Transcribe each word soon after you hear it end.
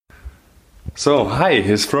So, hi,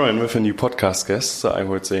 here's Florian with a new podcast guest. So I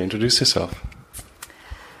would say introduce yourself.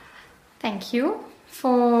 Thank you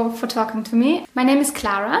for talking to me. My name is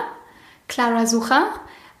Clara Sucher.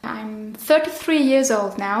 I'm 33 years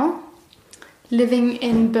old now, living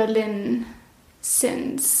in Berlin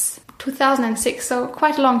since 2006, so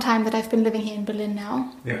quite a long time that I've been living here in Berlin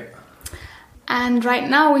now. Yeah. And right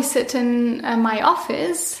now we sit in my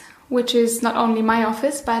office, which is not only my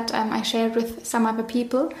office, but I share it with some other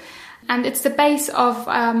people. And it's the base of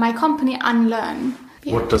my company, Unlearn.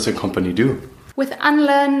 Yeah. What does your company do? With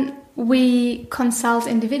Unlearn, we consult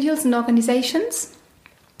individuals and organizations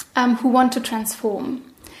who want to transform.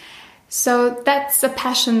 So that's a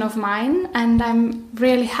passion of mine, and I'm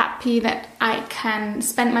really happy that I can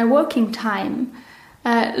spend my working time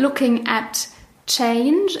looking at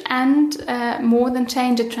change and more than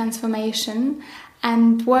change, a transformation,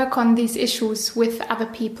 and work on these issues with other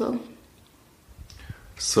people.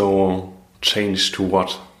 So, change to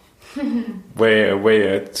what?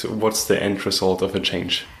 What's the end result of a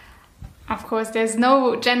change? Of course, there's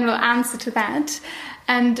no general answer to that.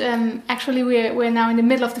 And actually, we're now in the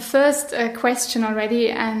middle of the first question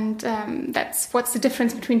already, and that's what's the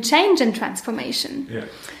difference between change and transformation? Yeah.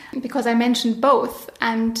 Because I mentioned both,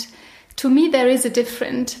 and to me there is a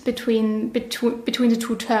difference between the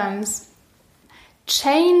two terms.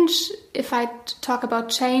 Change, if I talk about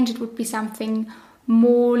change, it would be something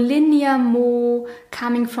more linear, more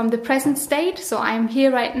coming from the present state. So I'm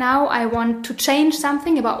here right now, I want to change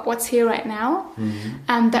something about what's here right now. Mm-hmm.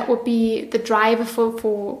 And that would be the driver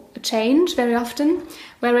for a change very often.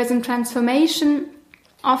 Whereas in transformation,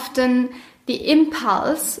 often the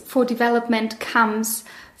impulse for development comes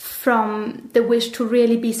from the wish to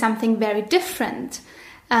really be something very different.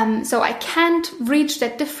 So I can't reach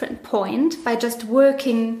that different point by just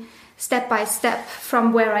working step by step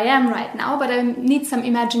from where I am right now, but I need some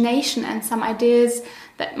imagination and some ideas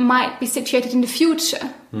that might be situated in the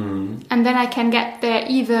future. Mm-hmm. And then I can get there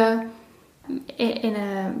either in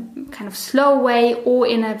a kind of slow way or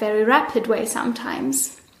in a very rapid way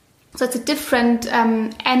sometimes. So it's a different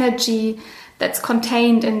energy that's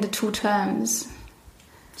contained in the two terms.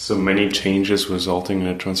 So many changes resulting in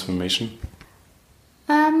a transformation?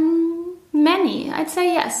 Many. I'd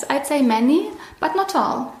say yes. I'd say many, but not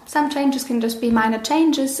all. Some changes can just be minor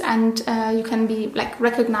changes, and you can be like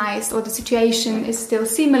recognized, or the situation is still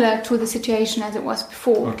similar to the situation as it was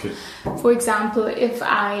before. Okay. For example, if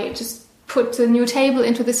I just put a new table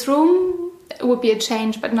into this room, it would be a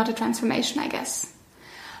change, but not a transformation, I guess.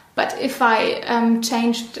 But if I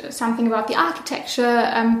changed something about the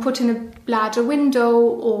architecture, put in a larger window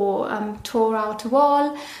or tore out a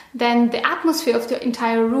wall, then the atmosphere of the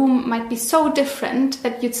entire room might be so different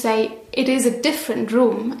that you'd say it is a different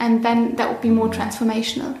room, and then that would be more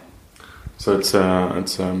transformational. So it's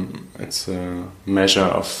a measure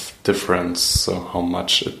of difference. So how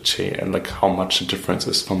much how much a difference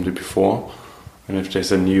is from the before. And if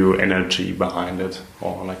there's a new energy behind it,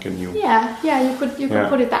 or like a new... Yeah, you could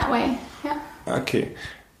put it that way, yeah. Okay,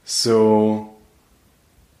 so...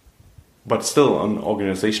 But still, on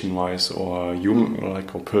organization-wise or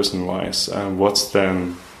or person-wise, what's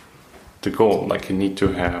then the goal? Like, you need to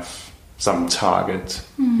have some target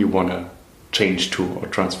you want to change to or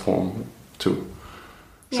transform to.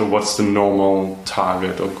 So what's the normal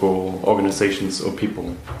target or goal organizations or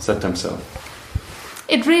people set themselves?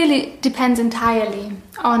 It really depends entirely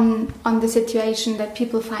on the situation that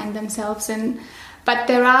people find themselves in. But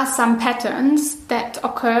there are some patterns that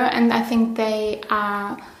occur, and I think they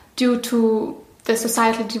are due to the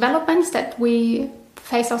societal developments that we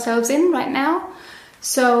face ourselves in right now.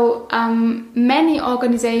 So many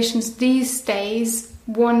organizations these days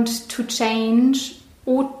want to change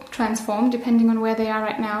or transform, depending on where they are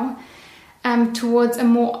right now, towards a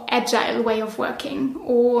more agile way of working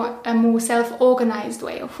or a more self-organized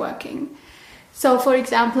way of working. So, for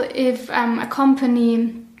example, if a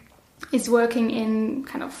company is working in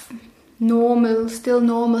kind of still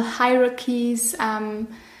normal hierarchies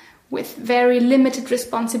with very limited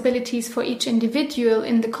responsibilities for each individual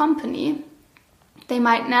in the company, they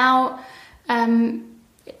might now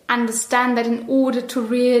understand that in order to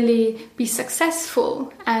really be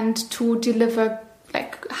successful and to deliver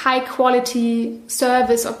like high quality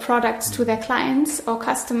service or products to their clients or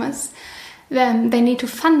customers, then they need to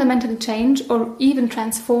fundamentally change or even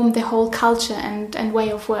transform their whole culture and way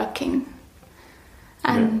of working.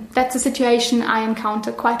 And that's a situation I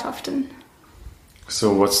encounter quite often.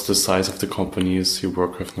 So what's the size of the companies you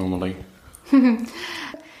work with normally?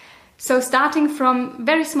 So starting from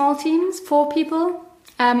very small teams, 4 people,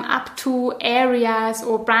 up to areas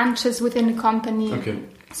or branches within a company. Okay.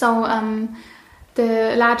 So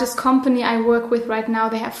The largest company I work with right now,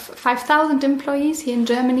 they have 5,000 employees here in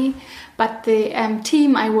Germany, but the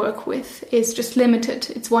team I work with is just limited.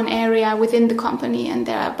 It's one area within the company, and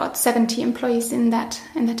there are about 70 employees in that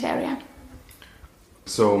area.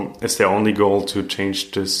 So is their only goal to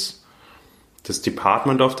change this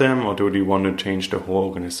department of them, or do you want to change the whole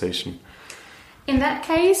organization? In that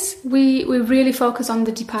case, we really focus on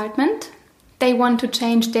the department. They want to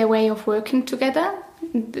change their way of working together.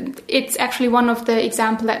 It's actually one of the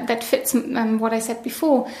examples that fits what I said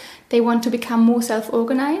before. They want to become more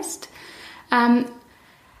self-organized. But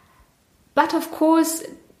of course,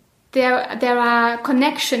 there are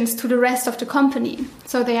connections to the rest of the company.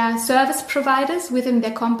 So they are service providers within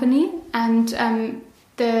their company, and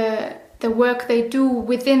the work they do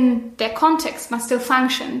within their context must still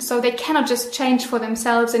function. So they cannot just change for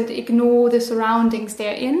themselves and ignore the surroundings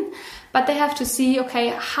they're in. But they have to see, okay,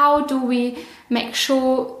 how do we make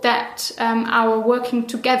sure that our working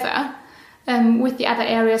together with the other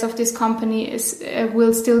areas of this company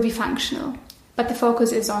will still be functional. But the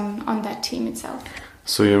focus is on that team itself.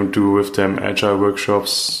 So you do with them agile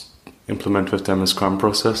workshops, implement with them a Scrum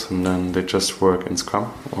process, and then they just work in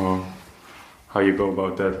Scrum? Or how you go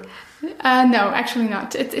about that? No, actually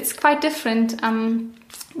not. It's quite different.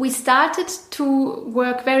 We started to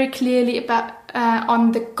work very clearly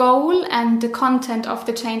on the goal and the content of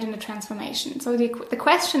the change and the transformation. So the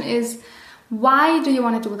question is, why do you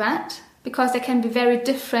want to do that? Because there can be very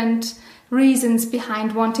different reasons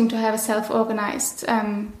behind wanting to have a self-organized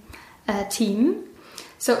team.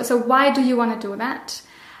 So why do you want to do that?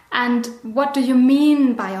 And what do you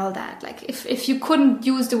mean by all that? Like, if you couldn't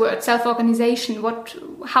use the word self-organization,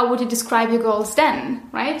 how would you describe your goals then,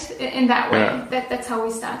 right? In that way, yeah. That's how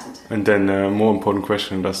we started. And then a more important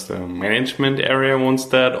question, does the management area wants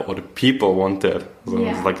that, or the people want that? So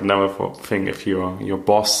yeah. It's like another thing, if your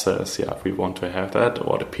boss says, yeah, we want to have that,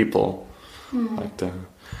 or the people, like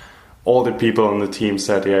all the people on the team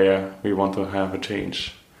said, yeah, we want to have a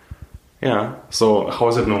change. Yeah, so how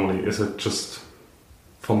is it normally? Is it just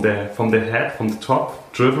from the head, from the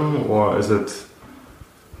top, driven, or is it,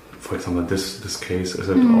 for example, this case, is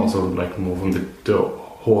it also like more from the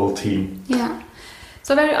whole team? Yeah.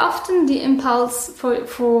 So very often the impulse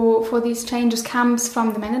for these changes comes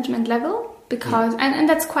from the management level, because and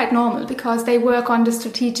that's quite normal, because they work on the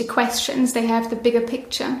strategic questions, they have the bigger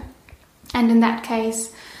picture, and in that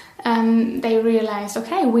case they realized,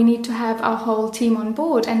 okay, we need to have our whole team on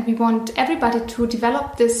board, and we want everybody to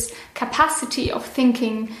develop this capacity of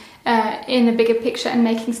thinking in a bigger picture and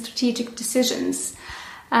making strategic decisions.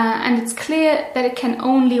 And it's clear that it can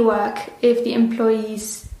only work if the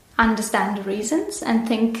employees understand the reasons and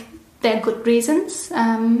think they're good reasons,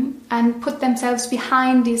 and put themselves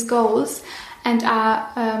behind these goals, and are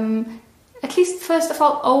at least first of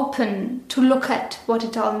all open to look at what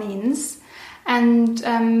it all means, and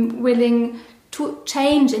willing to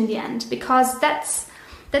change in the end, because that's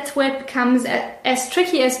where it becomes as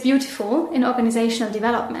tricky as beautiful in organizational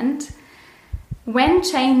development. When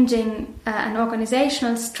changing an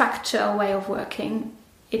organizational structure or way of working,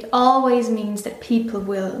 it always means that people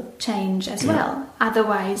will change as well.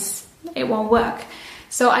 Otherwise, it won't work.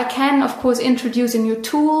 So I can, of course, introduce a new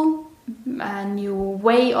tool, a new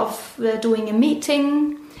way of doing a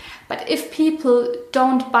meeting. But if people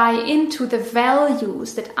don't buy into the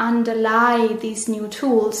values that underlie these new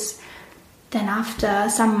tools, then after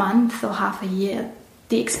some month or half a year,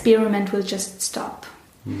 the experiment will just stop.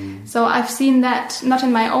 So I've seen that not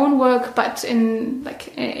in my own work, but in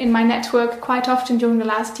my network quite often during the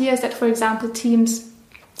last years, that, for example, teams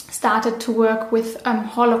started to work with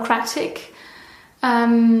holocratic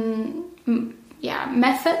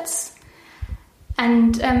methods,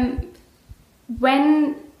 and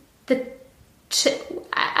when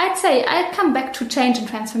I'd come back to change and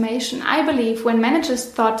transformation. I believe when managers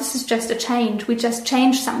thought this is just a change, we just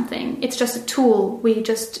change something, it's just a tool, we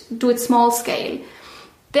just do it small scale,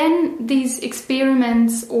 then these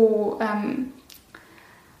experiments or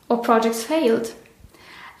projects failed.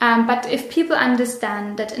 But if people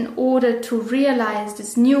understand that in order to realize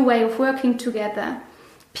this new way of working together,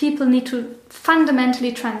 people need to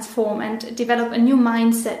fundamentally transform and develop a new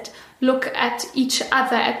mindset, look at each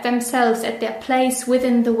other, at themselves, at their place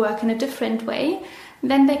within the work in a different way,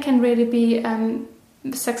 then they can really be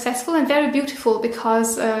successful and very beautiful,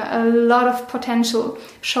 because a lot of potential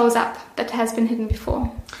shows up that has been hidden before.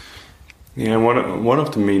 Yeah, one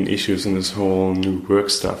of the main issues in this whole new work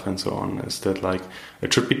stuff and so on is that, like,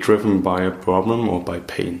 it should be driven by a problem or by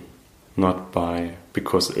pain, not by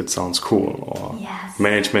because it sounds cool, or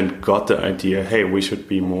management got the idea, hey, we should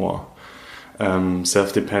be more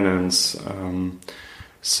self-dependence.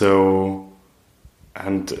 So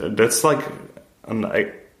and that's like, and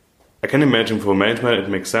I can imagine for management it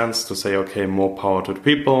makes sense to say, okay, more power to the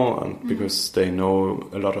people, and because they know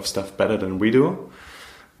a lot of stuff better than we do.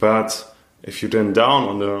 But if you then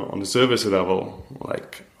down on the service level,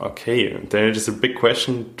 like, okay, then it is a big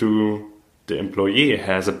question: do the employee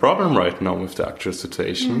has a problem right now with the actual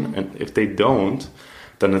situation, and if they don't,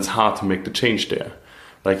 then it's hard to make the change there.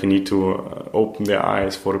 Like, you need to open their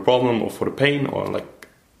eyes for the problem or for the pain, or like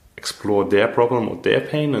explore their problem or their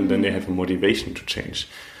pain, and then they have a motivation to change.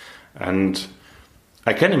 And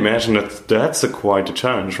I can imagine that that's quite a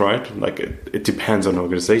challenge, right? Like, it depends on the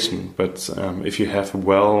organization, but if you have a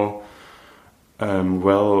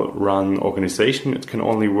well-run organization, it can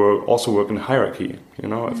only also work in hierarchy. You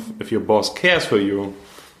know, if your boss cares for you,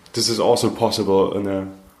 this is also possible in a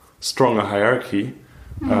stronger hierarchy.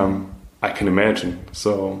 I can imagine.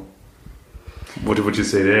 So, what would you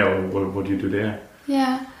say there, or what do you do there?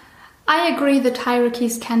 Yeah, I agree that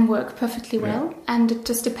hierarchies can work perfectly well, and it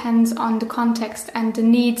just depends on the context and the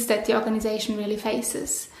needs that the organization really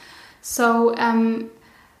faces. So,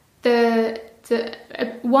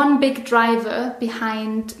 one big driver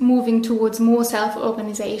behind moving towards more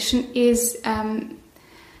self-organization is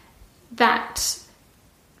that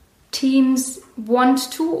teams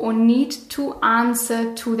want to or need to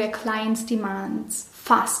answer to their clients' demands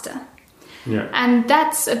faster. Yeah. And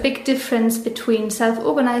that's a big difference between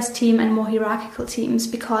self-organized team and more hierarchical teams,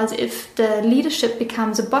 because if the leadership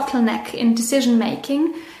becomes a bottleneck in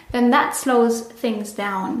decision-making, then that slows things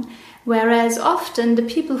down. Whereas often the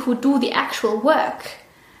people who do the actual work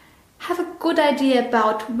have a good idea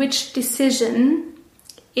about which decision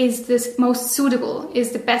is the most suitable,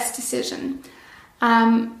 is the best decision.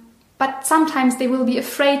 But sometimes they will be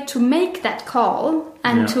afraid to make that call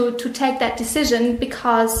and to take that decision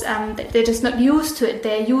because they're just not used to it.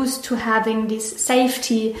 They're used to having this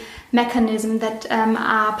safety mechanism that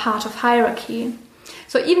are part of hierarchy.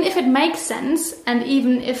 So even if it makes sense, and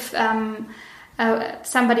even if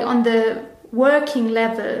somebody on the working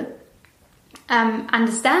level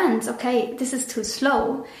understands, okay, this is too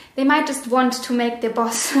slow, they might just want to make their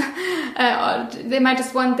boss, or they might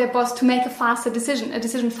just want their boss to make a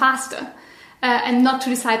decision faster, and not to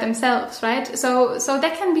decide themselves, right? So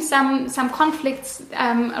there can be some conflicts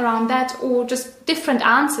around that, or just different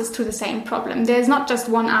answers to the same problem. There's not just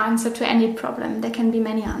one answer to any problem. There can be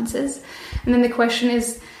many answers, and then the question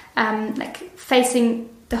is like facing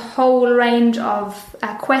the whole range of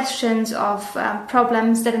questions of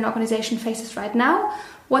problems that an organization faces right now.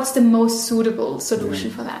 What's the most suitable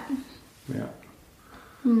solution for that? Yeah.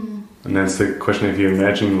 And that's the question. If you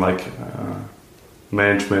imagine, like,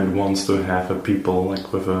 management wants to have a people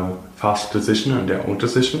like with a fast decision and their own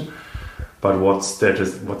decision, but what's their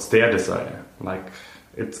desire? Like,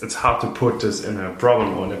 it's hard to put this in a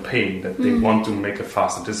problem or in a pain that they want to make a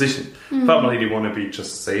faster decision. Probably they want to be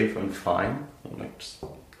just safe and fine, or like just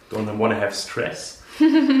don't want to have stress.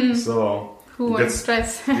 So who wants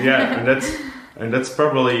stress? Yeah, and that's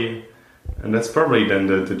probably then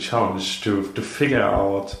the challenge to figure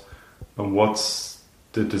out what's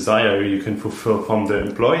the desire you can fulfill from the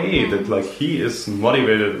employee, that like he is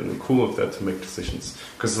motivated and cool with that to make decisions,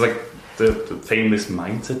 because like the famous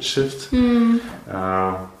mindset shift,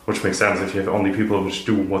 which makes sense if you have only people which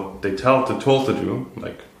do what they told to do,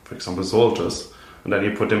 like for example soldiers, and then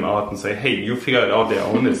you put them out and say, hey, you figure it out their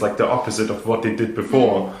own. It's like the opposite of what they did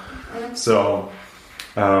before. So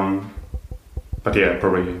but yeah,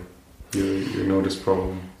 probably you know this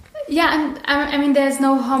problem. Yeah, and I mean, there's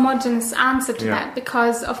no homogeneous answer to that,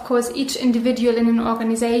 because, of course, each individual in an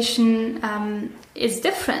organization is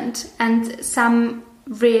different, and some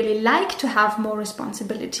really like to have more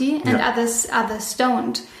responsibility, and others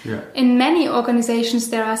don't. Yeah. In many organizations,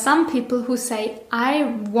 there are some people who say, I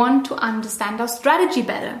want to understand our strategy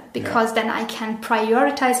better, because then I can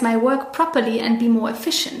prioritize my work properly and be more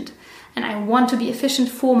efficient, and I want to be efficient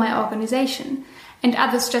for my organization. And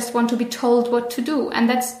others just want to be told what to do. And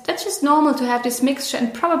that's just normal to have this mixture.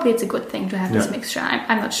 And probably it's a good thing to have this mixture.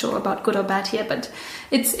 I'm not sure about good or bad here, but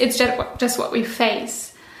it's just what we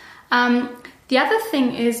face. The other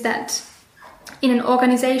thing is that in an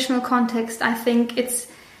organizational context, I think it's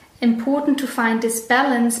important to find this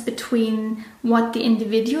balance between what the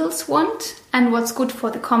individuals want and what's good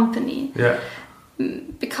for the company. Yeah.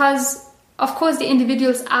 Because, of course, the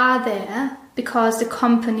individuals are there because the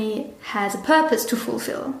company has a purpose to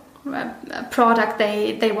fulfill, a product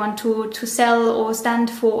they want to sell or stand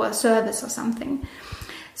for, a service or something.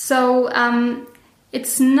 So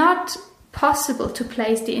it's not possible to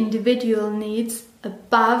place the individual needs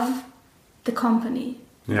above the company.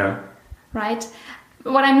 Yeah. Right?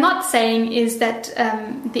 What I'm not saying is that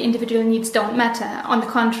the individual needs don't matter. On the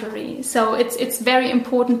contrary, so it's very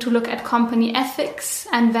important to look at company ethics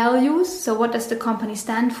and values. So what does the company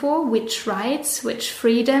stand for? Which rights, which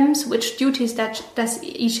freedoms, which duties does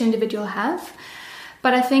each individual have?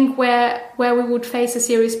 But I think where we would face a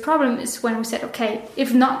serious problem is when we said, okay,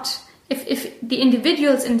 if the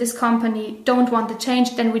individuals in this company don't want the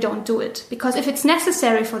change, then we don't do it. Because if it's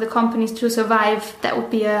necessary for the companies to survive, that would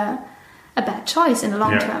be a bad choice in the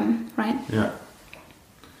long term, right? Yeah.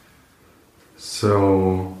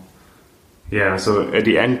 So at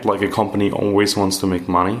the end, like, a company always wants to make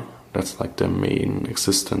money. That's like the main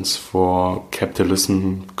existence for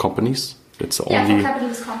capitalism companies. It's for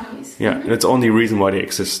capitalist companies. Yeah, that's the only reason why they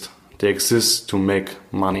exist. They exist to make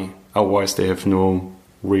money. Otherwise, they have no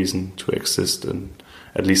reason to exist,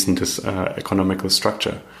 at least in this economical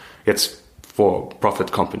structure. It's for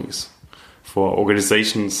profit companies. For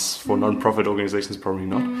organizations, for non-profit organizations, probably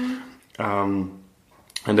not.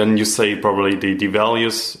 And then you say probably the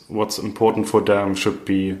values, what's important for them should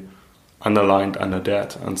be underlined under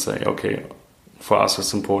that, and say, okay, for us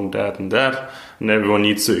it's important that, and everyone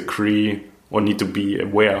needs to agree or need to be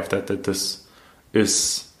aware of that this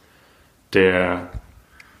is their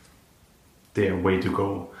way to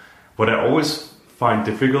go. What I always find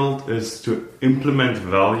difficult is to implement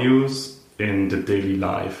values in the daily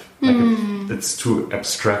life. Like it's too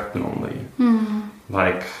abstract normally.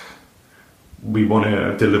 Like, we want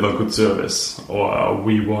to deliver good service, or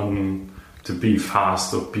we want to be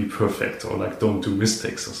fast or be perfect, or like don't do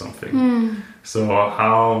mistakes or something. So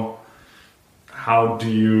how do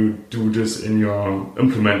you do this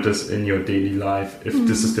implement this in your daily life if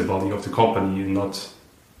this is the value of the company and not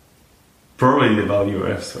probably the value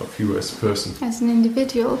of you as a person? As an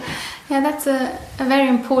individual. Yeah, that's a very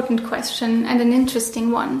important question and an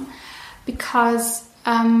interesting one, because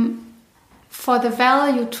for the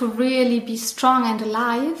value to really be strong and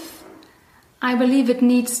alive, I believe it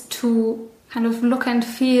needs to kind of look and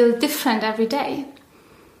feel different every day,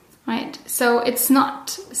 right? So it's not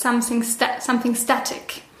something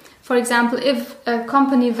static. For example, if a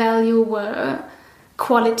company value were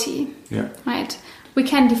quality, right? We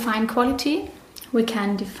can define quality. We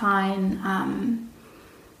can define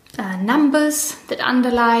numbers that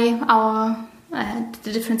underlie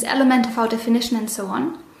the different element of our definition and so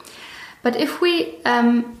on. But if we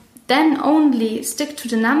then only stick to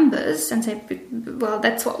the numbers and say, well,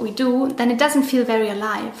 that's what we do, then it doesn't feel very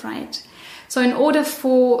alive, right? So in order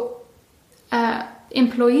for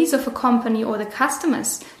employees of a company or the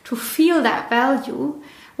customers to feel that value,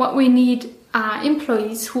 what we need are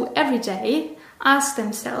employees who every day ask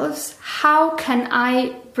themselves, how can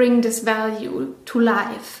I bring this value to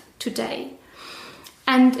life today?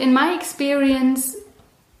 And in my experience,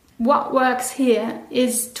 what works here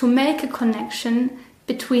is to make a connection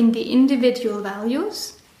between the individual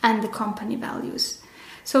values and the company values.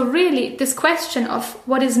 So really, this question of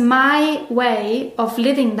what is my way of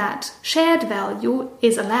living that shared value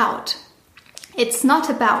is allowed. It's not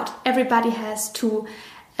about everybody has to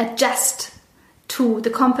adjust to the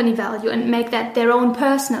company value and make that their own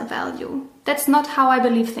personal value. That's not how I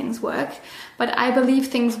believe things work, but I believe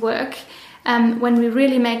things work when we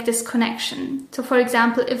really make this connection. So for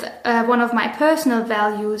example, if one of my personal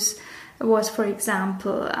values was, for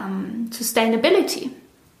example, sustainability,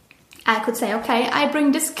 I could say, okay, I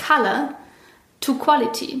bring this color to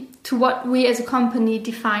quality, to what we as a company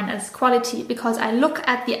define as quality, because I look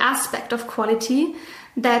at the aspect of quality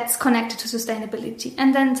that's connected to sustainability.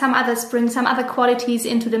 And then some others bring some other qualities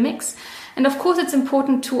into the mix. And of course, it's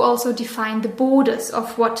important to also define the borders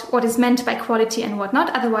of what is meant by quality and what not.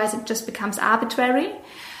 Otherwise, it just becomes arbitrary.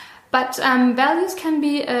 But values can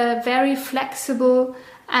be very flexible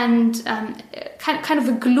and kind of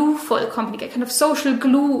a glue for the company, a kind of social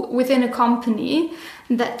glue within a company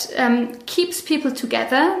that keeps people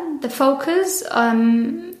together. The focus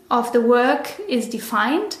of the work is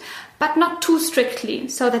defined, but not too strictly,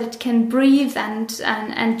 so that it can breathe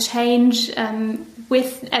and change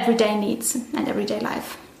with everyday needs and everyday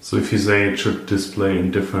life. So if you say it should display in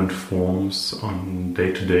different forms on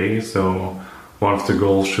day to day, so one of the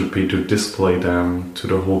goals should be to display them to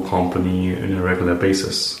the whole company in a regular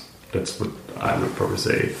basis. That's what I would probably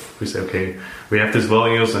say. If we say, okay, we have these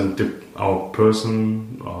values and our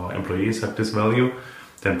employees have this value,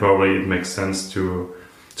 then probably it makes sense to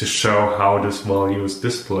show how these values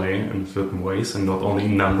display in certain ways and not only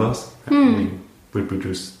in numbers. I mean, we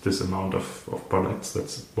produce this amount of products,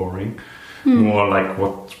 that's boring. More like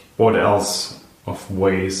what else of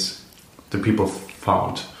ways the people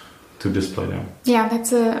found to display them. Yeah,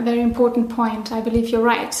 that's a very important point. I believe you're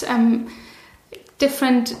right.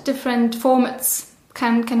 Different formats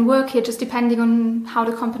can work here, just depending on how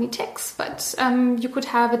the company ticks. But you could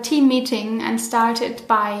have a team meeting and start it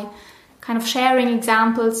by kind of sharing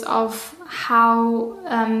examples of how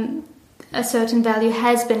a certain value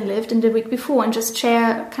has been lived in the week before, and just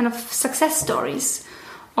share kind of success stories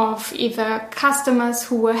of either customers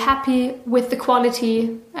who were happy with the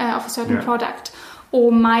quality of a certain product,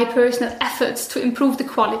 or my personal efforts to improve the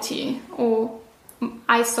quality, or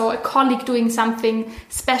I saw a colleague doing something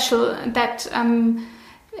special that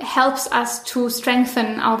helps us to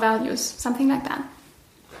strengthen our values, something like that.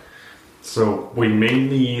 So we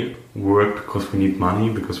mainly work because we need money,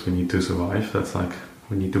 because we need to survive. That's like,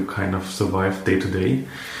 we need to kind of survive day to day.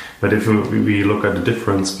 But if we look at the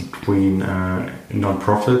difference between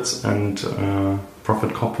non-profits and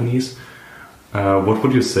profit companies, what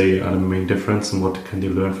would you say are the main difference, and what can they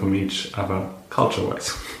learn from each other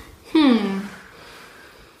culture-wise?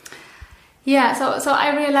 Yeah, so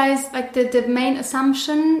I realized like the main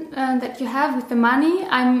assumption that you have with the money,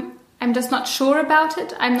 I'm just not sure about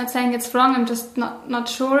it. I'm not saying it's wrong, I'm just not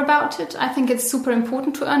sure about it. I think it's super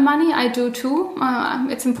important to earn money. I do too.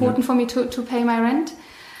 It's important for me to pay my rent.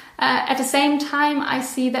 At the same time, I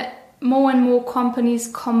see that more and more companies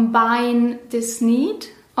combine this need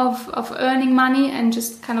of earning money and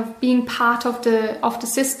just kind of being part of the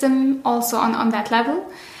system also on that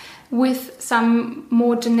level, with some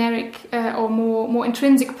more generic or more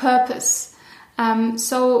intrinsic purpose,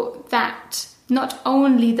 so that not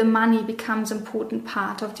only the money becomes an important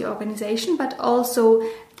part of the organization, but also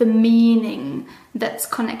the meaning that's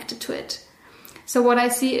connected to it. So what I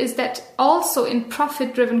see is that also in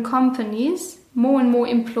profit-driven companies, more and more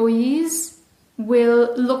employees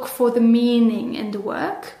will look for the meaning in the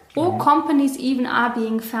work, or companies even are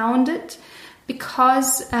being founded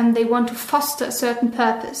because they want to foster a certain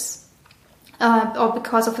purpose. Or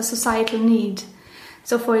because of a societal need.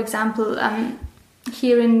 So, for example,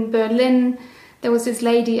 here in Berlin, there was this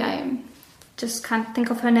lady, I just can't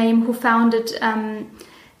think of her name, who founded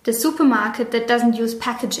the supermarket that doesn't use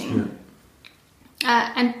packaging.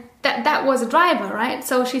 And that was a driver, right?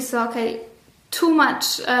 So she saw, okay, too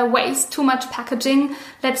much waste, too much packaging,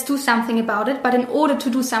 let's do something about it. But in order to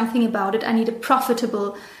do something about it, I need a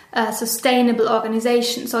profitable, sustainable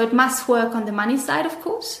organization. So it must work on the money side, of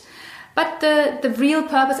course. But the real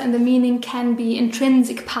purpose and the meaning can be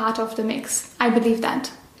intrinsic part of the mix. I believe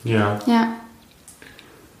that. Yeah,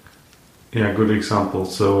 good example.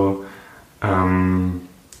 So I'm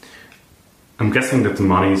guessing that the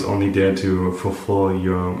money is only there to fulfill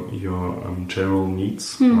your general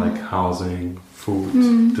needs, like housing,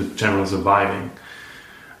 food, the general surviving.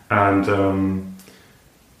 And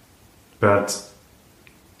but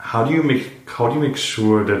how do you make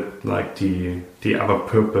sure that like the other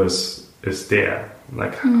purpose is there?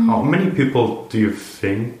 Like how many people do you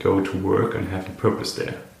think go to work and have a purpose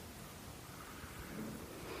there?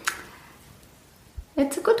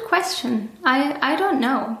 It's a good question. I don't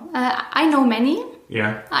know. I know many.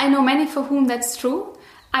 Yeah. I know many for whom that's true.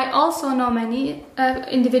 I also know many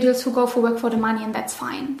individuals who go for work for the money, and that's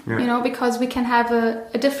fine. Yeah. Because we can have a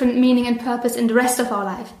different meaning and purpose in the rest of our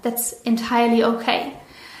life. That's entirely okay.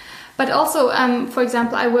 But also, for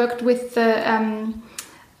example, I worked with the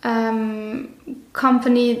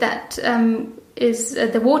company that is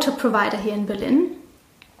the water provider here in Berlin.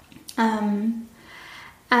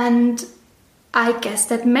 And I guess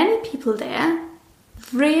that many people there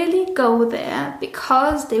really go there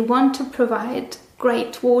because they want to provide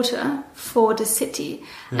great water for the city.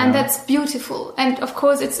 Yeah. And that's beautiful. And of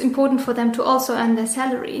course, it's important for them to also earn their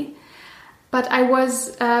salary. But I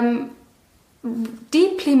was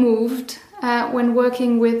deeply moved when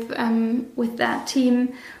working with that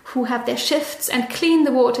team who have their shifts and clean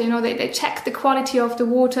the water. They check the quality of the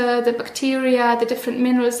water, the bacteria, the different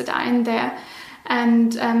minerals that are in there,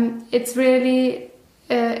 and it's really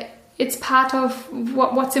it's part of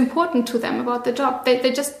what's important to them about the job.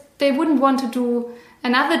 They wouldn't want to do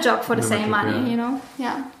another job for the same money.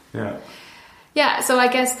 Yeah. So I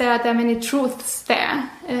guess there are many truths there.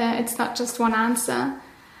 It's not just one answer.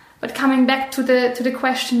 But coming back to the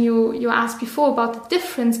question you asked before about the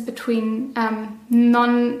difference between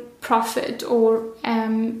non-profit or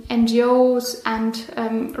NGOs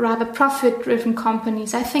and rather profit-driven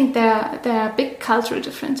companies, I think there are big cultural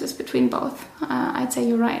differences between both. I'd say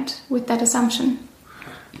you're right with that assumption.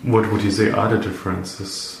 What would you say are the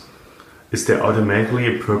differences? Is there automatically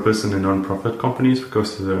a purpose in the non-profit companies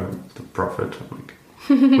because of the profit?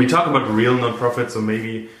 We talk about real non-profit, so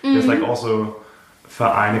maybe there's like also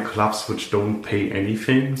Vereine, clubs which don't pay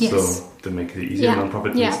anything, so to make it easier,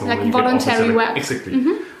 non-profit means like voluntary work. Exactly.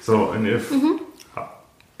 So, and if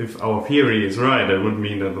if our theory is right, that would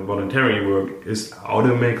mean that the voluntary work is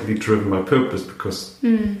automatically driven by purpose because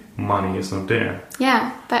money is not there.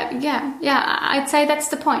 Yeah, I'd say that's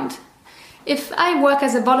the point. If I work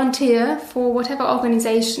as a volunteer for whatever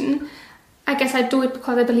organization, I guess I do it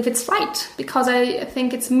because I believe it's right, because I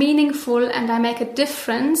think it's meaningful and I make a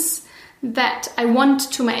difference that I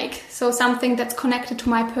want to make. So something that's connected to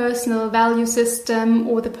my personal value system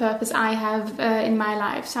or the purpose I have in my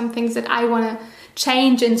life, some things that I want to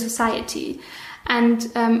change in society. And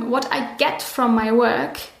what I get from my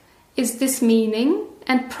work is this meaning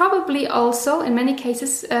and probably also, in many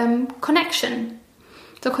cases, connection.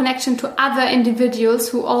 So connection to other individuals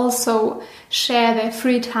who also share their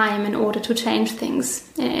free time in order to change things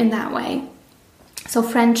in that way. So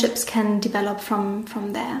friendships can develop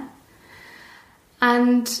from there.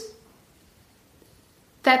 And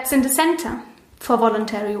that's in the center for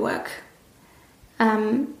voluntary work.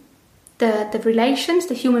 The relations,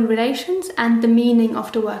 the human relations, and the meaning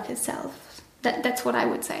of the work itself. That's what I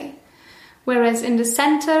would say. Whereas in the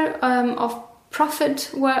center of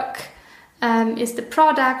profit work is the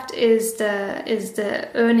product, is the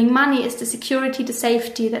earning money, is the security, the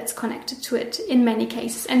safety that's connected to it in many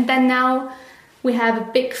cases. And then now we have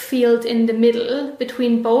a big field in the middle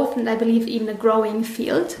between both, and I believe even a growing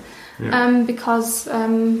field, because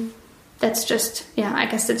that's just, I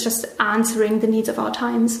guess it's just answering the needs of our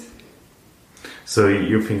times. So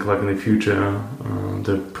you think like in the future,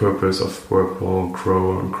 the purpose of work will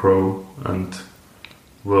grow and grow and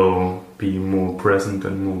will be more present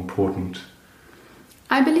and more important?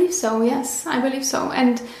 I believe so, yes, I believe so.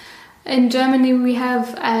 And in Germany we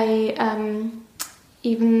have a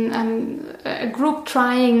group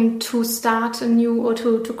trying to start a new or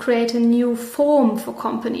to create a new form for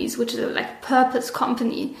companies, which is like a purpose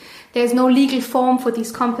company. There's no legal form for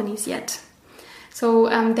these companies yet. So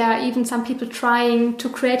there are even some people trying to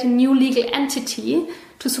create a new legal entity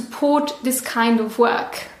to support this kind of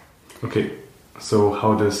work. Okay. So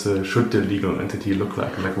how should the legal entity look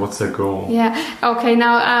like? Like, what's their goal? Yeah. Okay.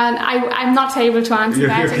 Now I'm not able to answer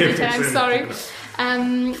that in detail. I'm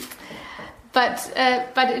sorry. But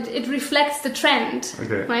it reflects the trend,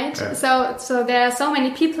 right? Yeah. So there are so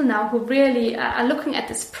many people now who really are looking at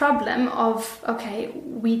this problem of, okay,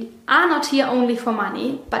 we are not here only for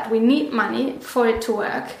money, but we need money for it to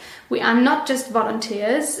work. We are not just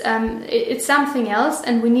volunteers. It's something else,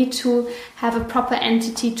 and we need to have a proper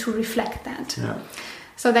entity to reflect that. Yeah.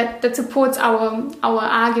 So that supports our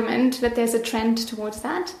argument that there's a trend towards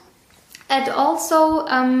that. And also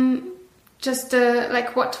just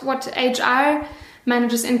like what HR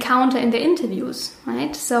managers encounter in their interviews,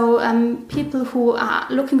 right? So people who are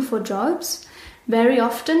looking for jobs very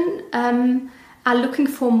often are looking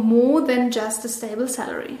for more than just a stable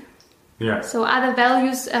salary. Yeah. So other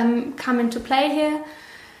values come into play here,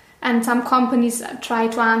 and some companies try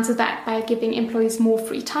to answer that by giving employees more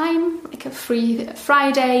free time, like a free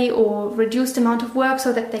Friday or reduced amount of work,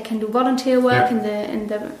 so that they can do volunteer work in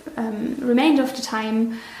the remainder of the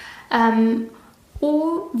time.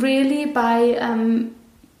 Or really by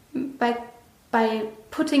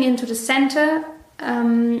putting into the center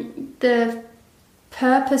the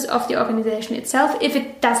purpose of the organization itself, if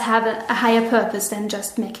it does have a higher purpose than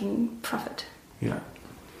just making profit. Yeah.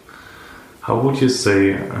 How would you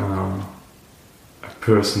say a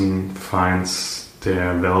person finds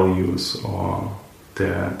their values or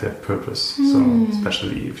their purpose? So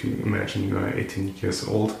especially if you imagine you are 18 years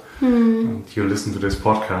old and you listen to this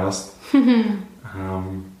podcast,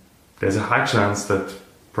 there's a high chance that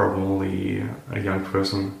probably a young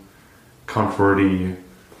person can't really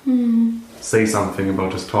say something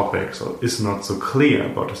about this topic, so is not so clear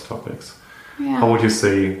about these topics. Yeah. How would you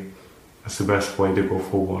say is the best way to go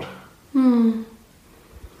forward?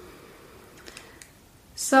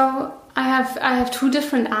 So I have two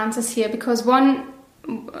different answers here, because one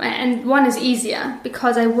is easier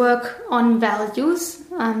because I work on values.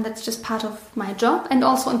 That's just part of my job, and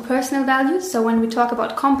also on personal values. So when we talk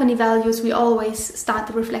about company values, we always start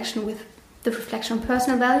the reflection with the reflection on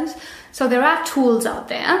personal values. So there are tools out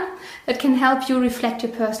there that can help you reflect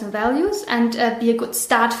your personal values and be a good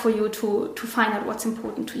start for you to find out what's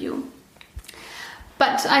important to you.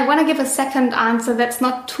 But I want to give a second answer that's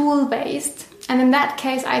not tool-based. And in that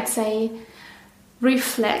case, I'd say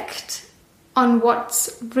reflect on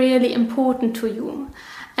what's really important to you.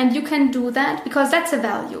 And you can do that because that's a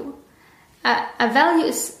value. A value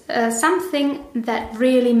is something that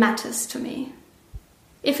really matters to me.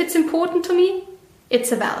 If it's important to me,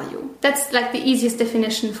 it's a value. That's like the easiest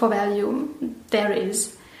definition for value there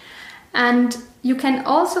is. And you can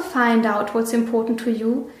also find out what's important to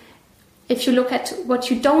you if you look at what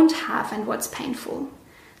you don't have and what's painful.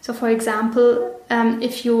 So, for example,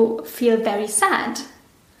 if you feel very sad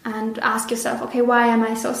and ask yourself, okay, why am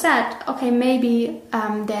I so sad? Okay, maybe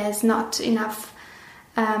there's not enough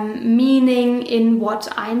meaning in what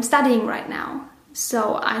I'm studying right now.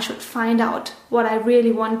 So I should find out what I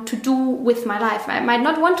really want to do with my life. I might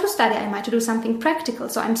not want to study, I might do something practical.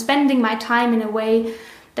 So I'm spending my time in a way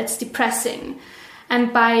that's depressing.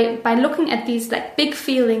 And by looking at these like big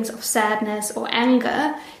feelings of sadness or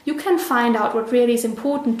anger, you can find out what really is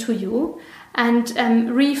important to you and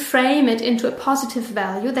reframe it into a positive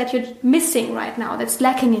value that you're missing right now, that's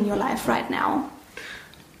lacking in your life right now.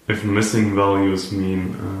 If missing values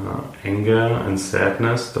mean anger and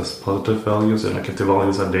sadness, does positive values, and like if the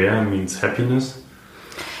values are there, means happiness?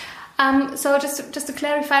 So just to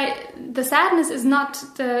clarify, the sadness is not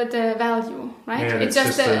the value, right? Yeah, it's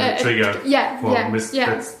just a trigger.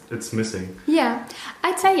 It's missing. Yeah,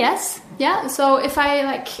 I'd say yes. Yeah. So if I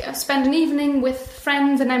like spend an evening with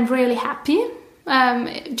friends and I'm really happy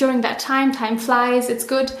during that time flies, it's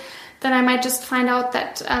good. Then I might just find out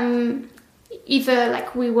that either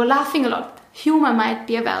like we were laughing a lot, humor might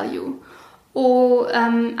be a value, or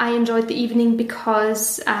I enjoyed the evening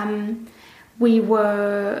because we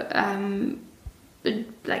were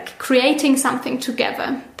like creating something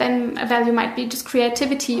together. Then a value might be just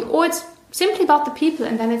creativity, or it's simply about the people,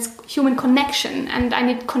 and then it's human connection, and I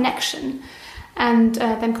need connection, and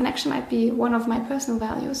then connection might be one of my personal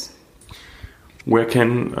values. Where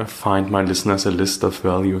can I find my listeners a list of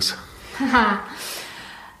values?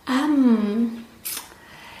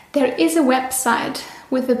 There is a website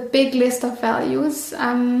with a big list of values.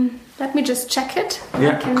 Let me just check it.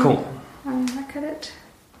 Yeah, cool. Look at it.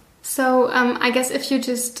 So I guess if you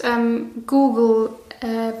just Google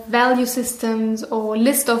value systems or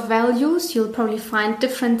list of values, you'll probably find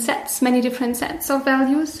many different sets of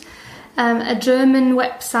values. A German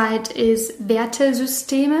website is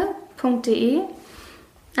wertesysteme.de,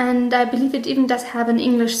 and I believe it even does have an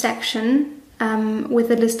English section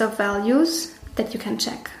with a list of values that you can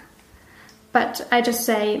check. But I just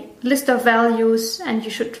say list of values, and you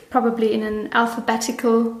should probably in an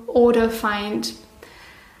alphabetical order find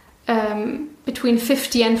between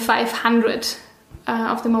 50 and 500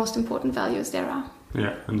 of the most important values there are.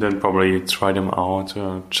 Yeah, and then probably try them out,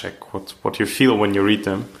 check what you feel when you read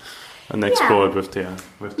them, and explore it with them.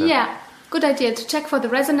 Yeah, good idea to check for the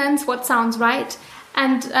resonance, what sounds right,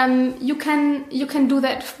 and you can do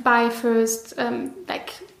that by first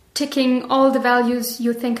like ticking all the values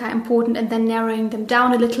you think are important and then narrowing them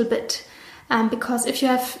down a little bit. Because if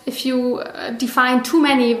you define too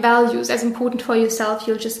many values as important for yourself,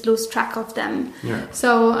 you'll just lose track of them. Yeah.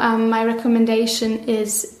 So my recommendation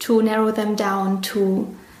is to narrow them down to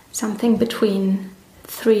something between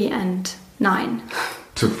 3 and 9.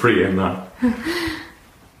 To 3 and 9.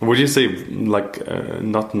 Would you say like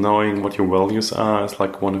not knowing what your values are is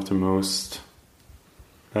like one of the most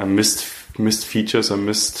missed features or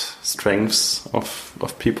missed strengths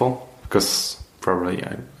of people? Because probably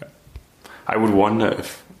I would wonder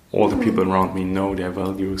if all the people around me know their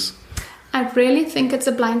values. I really think it's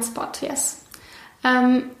a blind spot, yes.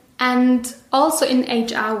 And also in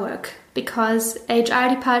HR work, because HR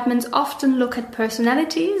departments often look at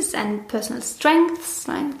personalities and personal strengths,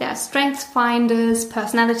 right? There are strengths finders,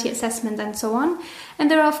 personality assessments, and so on.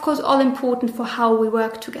 And they're, of course, all important for how we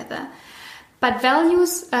work together. But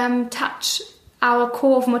values touch our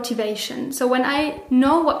core of motivation. So when I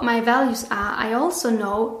know what my values are, I also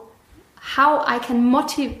know how I can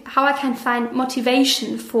find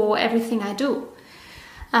motivation for everything I do.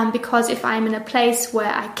 Because if I'm in a place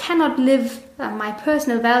where I cannot live my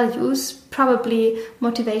personal values, probably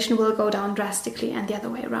motivation will go down drastically, and the other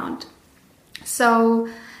way around. So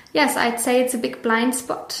yes, I'd say it's a big blind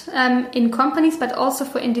spot in companies, but also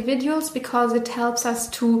for individuals, because it helps us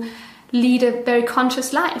to lead a very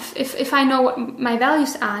conscious life. If I know what my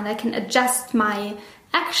values are and I can adjust my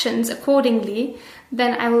actions accordingly,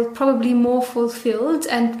 then I will probably be more fulfilled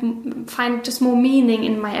and find just more meaning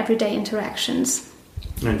in my everyday interactions.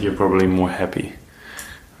 And you're probably more happy,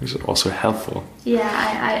 which is also helpful. Yeah,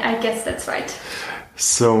 I guess that's right.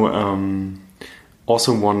 So,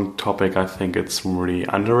 also one topic I think it's really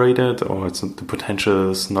underrated, or the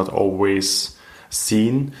potential is not always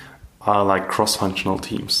seen, are like cross-functional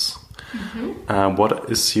teams. Mm-hmm.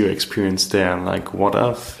 What is your experience there? Like, what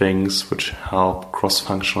are things which help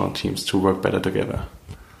cross-functional teams to work better together?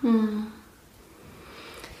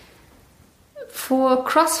 For a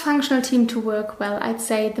cross-functional team to work well, I'd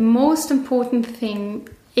say the most important thing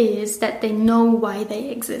is that they know why they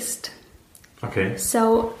exist. Okay.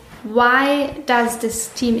 So why does this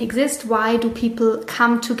team exist? Why do people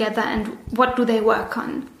come together, and what do they work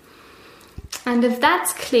on? And if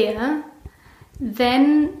that's clear,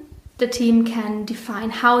 then the team can define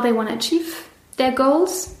how they want to achieve their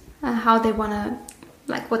goals, how they want to,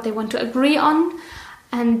 like what they want to agree on,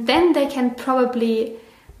 and then they can probably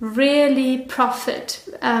really profit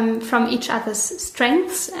from each other's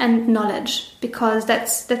strengths and knowledge, because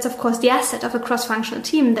that's of course the asset of a cross-functional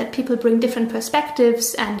team, that people bring different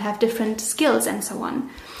perspectives and have different skills and so on.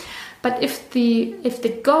 But if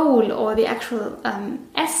the goal or the actual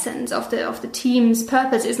essence of the team's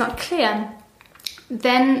purpose is not clear,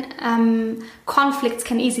 then conflicts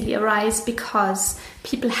can easily arise, because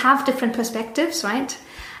people have different perspectives, right?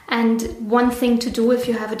 And one thing to do if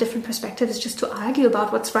you have a different perspective is just to argue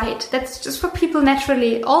about what's right. That's just what people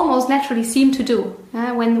almost naturally seem to do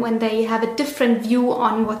when they have a different view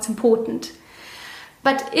on what's important.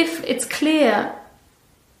 But if it's clear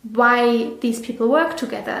why these people work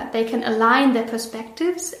together, they can align their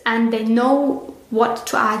perspectives and they know what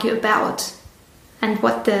to argue about and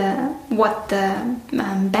what the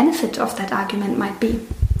benefit of that argument might be.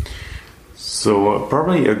 So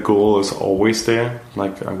probably a goal is always there.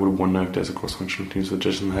 Like, I would wonder if there's a cross-functional team that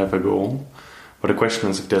doesn't have a goal. But the question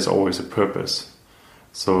is if there's always a purpose.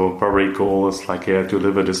 So probably a goal is like,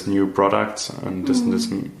 deliver this new product and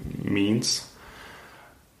this means.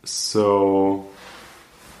 So,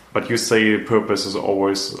 but you say purpose is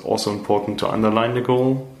always also important to underline the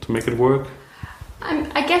goal to make it work?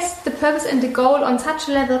 I guess the purpose and the goal on such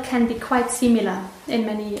a level can be quite similar in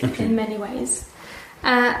many ways.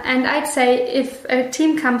 And I'd say if a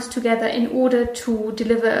team comes together in order to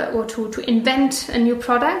deliver or to invent a new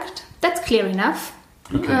product, that's clear enough,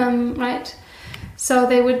 right? So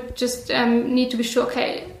they would just need to be sure,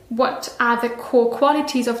 okay, what are the core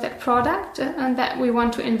qualities of that product that we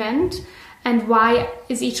want to invent, and why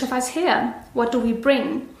is each of us here? What do we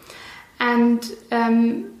bring? And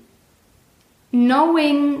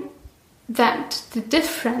knowing that the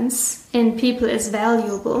difference in people is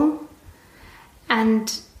valuable,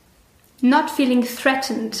 and not feeling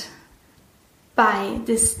threatened by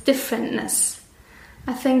this differentness.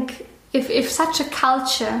 I think if such a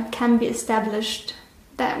culture can be established,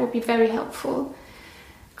 that would be very helpful.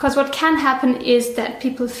 Because what can happen is that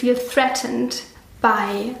people feel threatened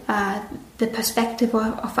by the perspective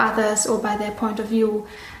of others or by their point of view.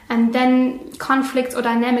 And then conflicts or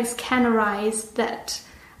dynamics can arise that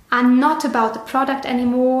are not about the product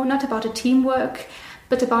anymore, not about the teamwork,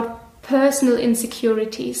 but about personal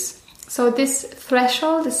insecurities. So this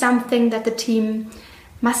threshold is something that the team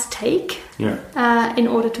must take in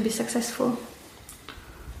order to be successful.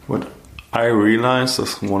 What I realize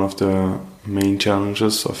is one of the main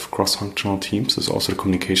challenges of cross-functional teams is also the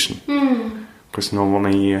communication. Because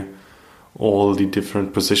normally all the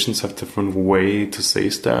different positions have different way to say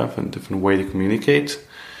stuff and different way to communicate.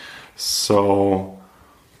 So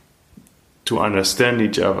to understand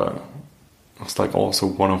each other, it's like also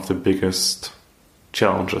one of the biggest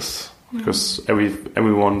challenges, because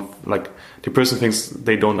everyone, like, the person thinks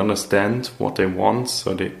they don't understand what they want,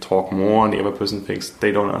 so they talk more, and the other person thinks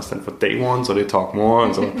they don't understand what they want, so they talk more,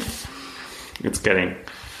 and so it's getting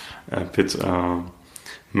a bit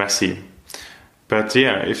messy. But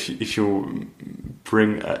yeah, if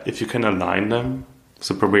you can align them,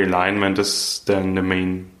 so probably alignment is then the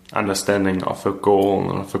main understanding of a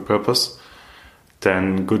goal and of a purpose,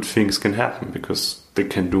 then good things can happen, because they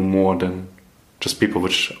can do more than just people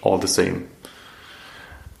which are all the same.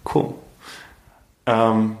 Cool.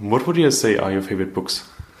 What would you say are your favorite books?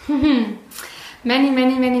 Many.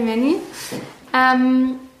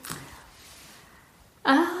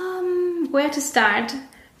 Where to start?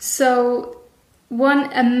 So,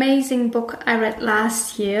 one amazing book I read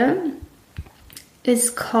last year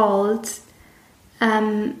is called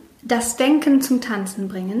Das Denken zum Tanzen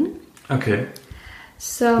bringen. Okay.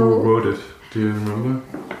 So, who wrote it? Do you remember?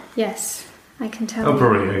 Yes, I can tell you. Oh,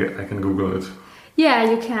 probably I can Google it. Yeah,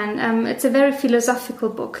 you can. It's a very philosophical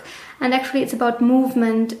book. And actually it's about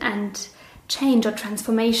movement and change or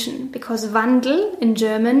transformation. Because Wandel in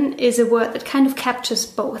German is a word that kind of captures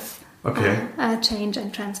both. Okay. Change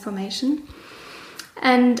and transformation.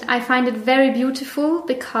 And I find it very beautiful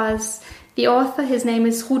because the author, his name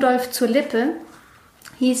is Rudolf zur Lippe.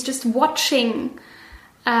 He's just watching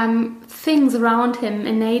things around him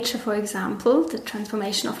in nature, for example, the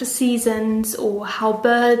transformation of the seasons or how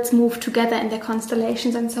birds move together in their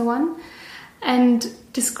constellations and so on, and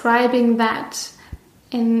describing that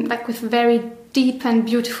in with very deep and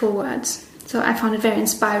beautiful words. So I found it very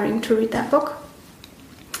inspiring to read that book.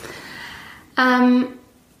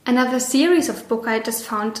 Another series of book I just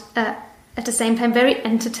found at the same time very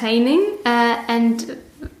entertaining and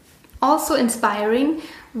also inspiring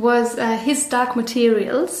was His Dark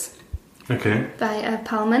Materials. Okay. by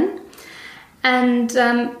Pullman. And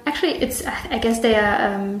actually, I guess they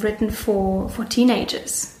are written for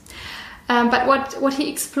teenagers. But what he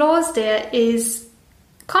explores there is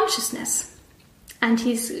consciousness. And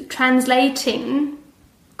he's translating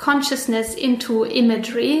consciousness into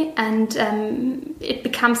imagery, and it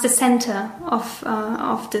becomes the center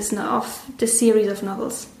of this series of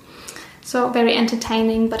novels. So very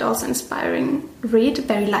entertaining, but also inspiring read.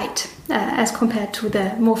 Very light as compared to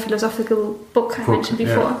the more philosophical book I mentioned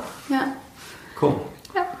before. Yeah. Cool.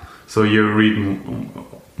 Yeah. So you're reading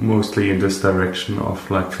mostly in this direction of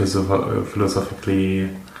like philosophically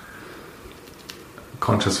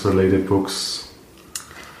conscious-related books.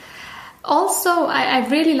 Also, I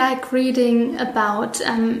really like reading about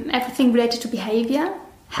everything related to behavior,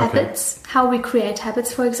 habits, how we create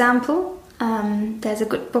habits, for example. There's a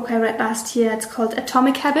good book I read last year. It's called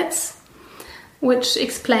Atomic Habits, which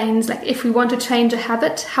explains like if we want to change a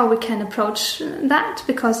habit, how we can approach that,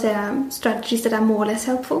 because there are strategies that are more or less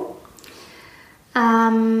helpful.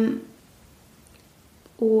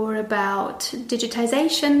 Or about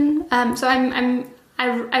digitization. So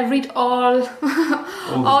I read all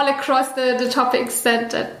all across the topics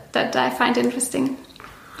that I find interesting.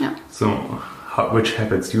 Yeah. So, which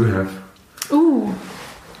habits do you have? Ooh.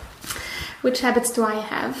 Which habits do I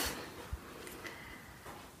have?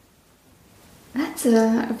 That's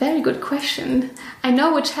a very good question. I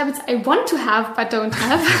know which habits I want to have but don't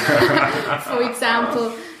have. For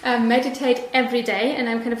example, meditate every day, and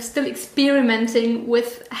I'm kind of still experimenting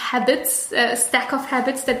with habits, a stack of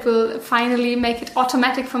habits that will finally make it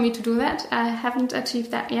automatic for me to do that. I haven't achieved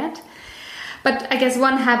that yet. But I guess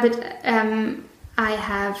one habit I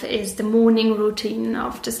have is the morning routine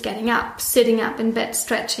of just getting up, sitting up in bed,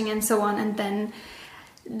 stretching and so on, and then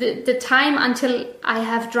the time until I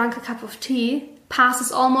have drunk a cup of tea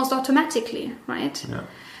passes almost automatically, right? Yeah.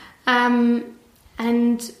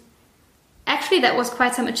 And actually that was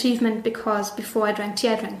quite some achievement, because before I drank tea,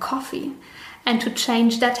 I drank coffee. And to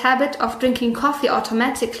change that habit of drinking coffee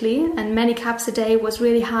automatically and many cups a day was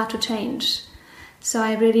really hard to change. So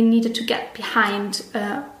I really needed to get behind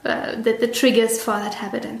the triggers for that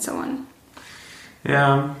habit and so on.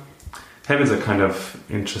 Yeah, habits are kind of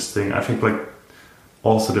interesting. I think like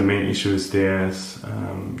also the main issue is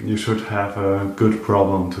you should have a good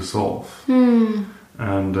problem to solve.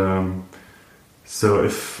 And so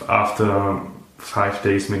if after 5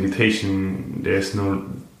 days meditation there's no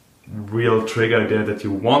real trigger there that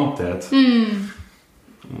you want that,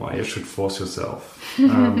 well, you should force yourself.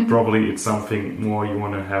 Probably it's something more you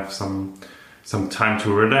want to have some time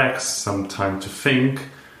to relax, some time to think,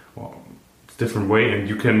 well, different way, and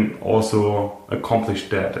you can also accomplish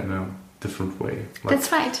that in a different way. Like,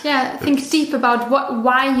 that's right. Yeah, think deep about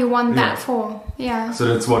why you want that for. Yeah. So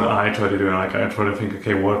that's what I try to do. Like I try to think,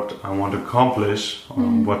 okay, what I want to accomplish,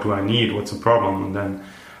 what do I need, what's the problem, and then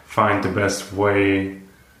find the best way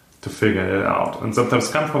to figure it out. And sometimes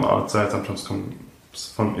come from outside, sometimes come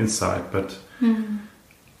from inside, but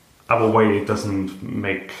other way it doesn't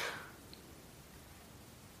make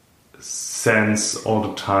sense all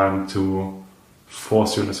the time to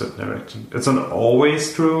force you in a certain direction. It's not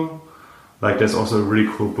always true. Like there's also a really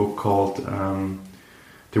cool book called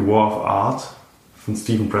The War of Art from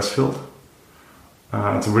Stephen Pressfield.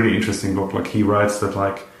 It's a really interesting book. Like he writes that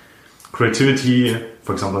like creativity,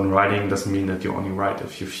 for example, in writing doesn't mean that you only write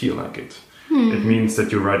if you feel like it. It means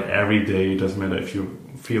that you write every day. It doesn't matter if you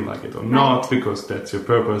feel like it or not, because that's your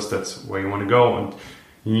purpose, that's where you want to go, and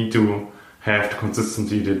you need to have the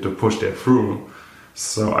consistency to push that through.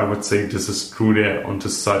 So I would say this is true there on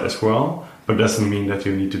this side as well, but doesn't mean that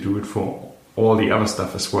you need to do it for all the other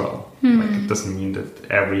stuff as well. Like it doesn't mean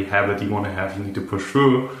that every habit you want to have you need to push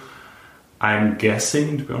through. I'm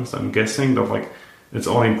guessing, to be honest, that like it's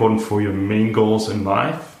only important for your main goals in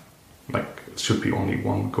life. Like it should be only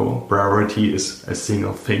one goal. Priority is a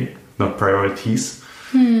single thing, not priorities.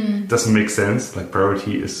 Doesn't make sense. Like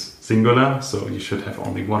priority is singular, so you should have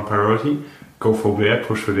only one priority. Go for there,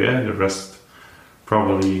 push for there, and the rest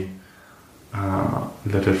probably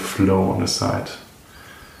let it flow on the side.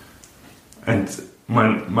 And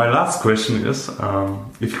my last question is,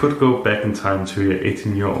 if you could go back in time to your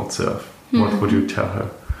 18-year-old self, what would you tell her?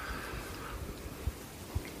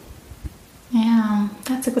 Yeah,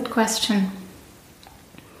 that's a good question.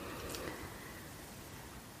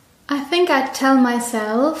 I think I'd tell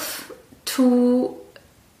myself to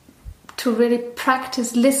really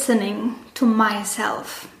practice listening to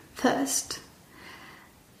myself first.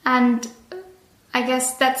 And I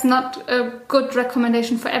guess that's not a good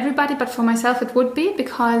recommendation for everybody, but for myself it would be,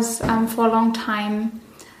 because for a long time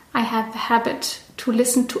I had the habit to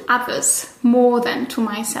listen to others more than to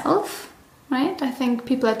myself. right? I think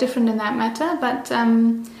people are different in that matter, but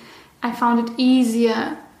I found it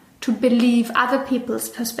easier to believe other people's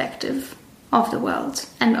perspective of the world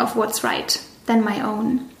and of what's right than my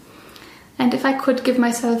own. And if I could give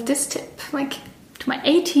myself this tip, like to my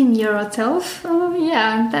 18-year-old self,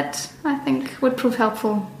 that I think would prove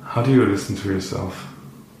helpful. How do you listen to yourself?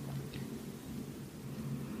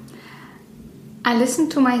 I listen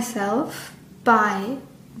to myself by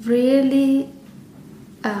really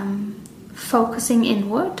focusing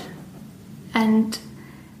inward and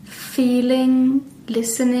feeling,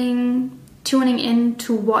 listening, tuning in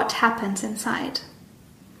to what happens inside.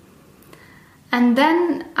 And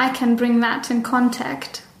then I can bring that in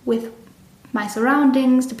contact with my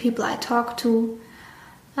surroundings, the people I talk to.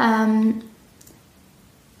 And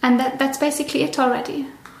that's basically it already.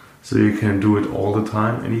 So you can do it all the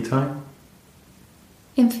time, anytime?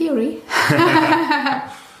 In theory.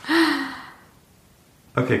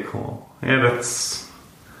 Okay, cool. Yeah, that's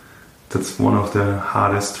one of the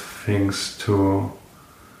hardest things to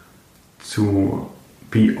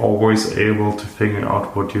be always able to figure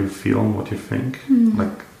out what you feel and what you think.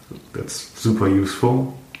 Like, that's super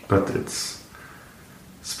useful, but it's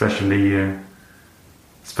especially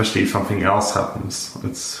if something else happens,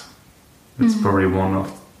 it's probably one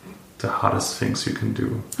of the hardest things you can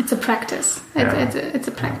do. It's a practice. It's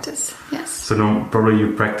a practice. Yes. So probably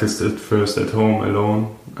you practiced it first at home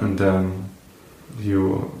alone, and then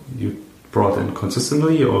you brought in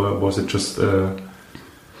consistently, or was it just a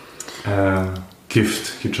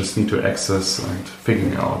gift you just need to access and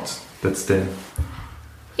figuring out that's there?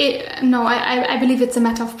 No, I believe it's a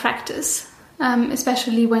matter of practice,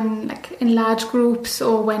 especially when, like, in large groups,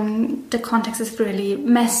 or when the context is really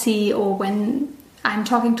messy, or when I'm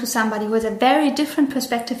talking to somebody who has a very different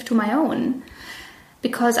perspective to my own,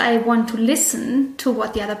 because I want to listen to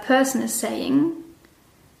what the other person is saying,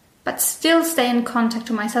 but still stay in contact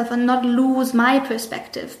to myself and not lose my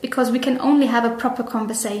perspective, because we can only have a proper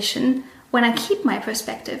conversation when I keep my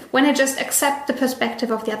perspective. When I just accept the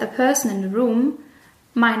perspective of the other person in the room,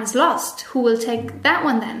 mine is lost. Who will take that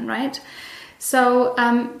one then, right? So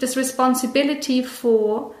this responsibility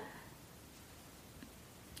for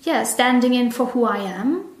standing in for who I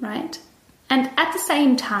am, right? And at the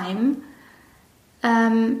same time,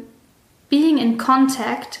 being in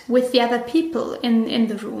contact with the other people in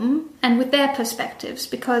the room and with their perspectives,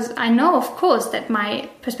 because I know, of course, that my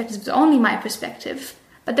perspective is only my perspective,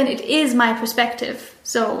 but then it is my perspective.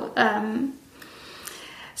 So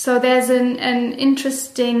there's an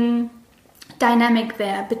interesting dynamic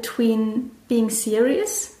there between being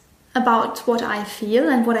serious about what I feel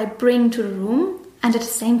and what I bring to the room, and at the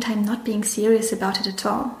same time not being serious about it at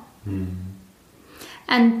all.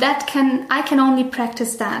 And I can only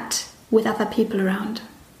practice that with other people around.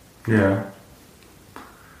 Yeah.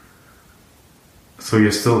 So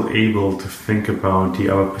you're still able to think about the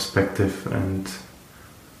other perspective, and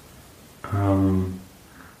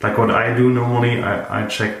like what I do normally, I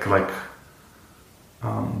check like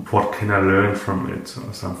what can I learn from it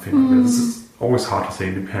or something. Like this is always hard to say,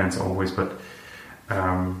 it depends always, but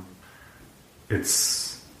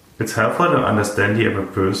it's helpful to understand the other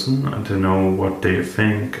person and to know what they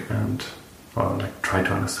think, and like try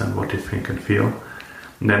to understand what they think and feel,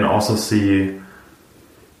 and then also see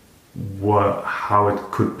how it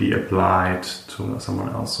could be applied to someone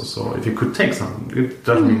else. So if you could take something, it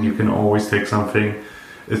doesn't mean you can always take something.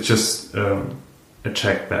 It's just a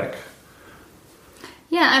check back.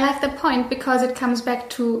 Yeah, I like the point, because it comes back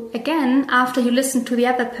to, again, after you listen to the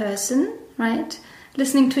other person, right?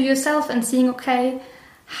 Listening to yourself and seeing, okay,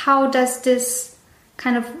 how does this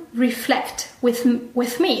kind of reflect with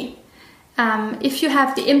me? If you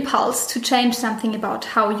have the impulse to change something about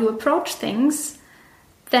how you approach things,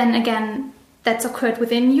 then again, that's occurred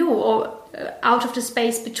within you, or out of the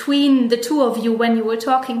space between the two of you when you were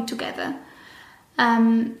talking together.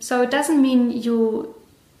 So it doesn't mean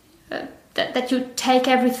that you take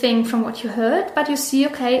everything from what you heard, but you see,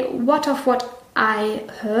 okay, what of what I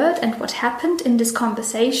heard and what happened in this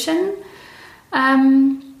conversation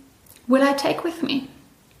will I take with me?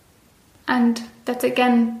 And that's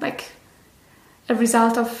again like a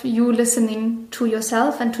result of you listening to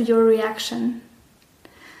yourself and to your reaction.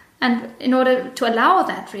 And in order to allow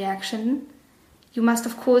that reaction, you must,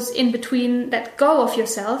 of course, in between, let go of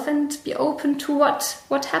yourself and be open to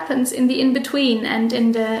what happens in the in-between and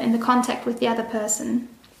in the contact with the other person.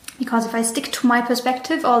 Because if I stick to my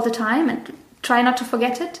perspective all the time and try not to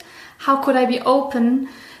forget it, how could I be open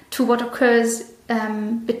to what occurs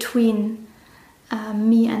between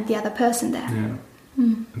me and the other person there? Yeah.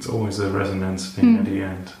 It's always a resonance thing at the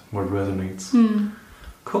end, what resonates.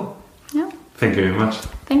 Cool. Yeah. Thank you very much.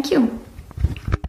 Thank you.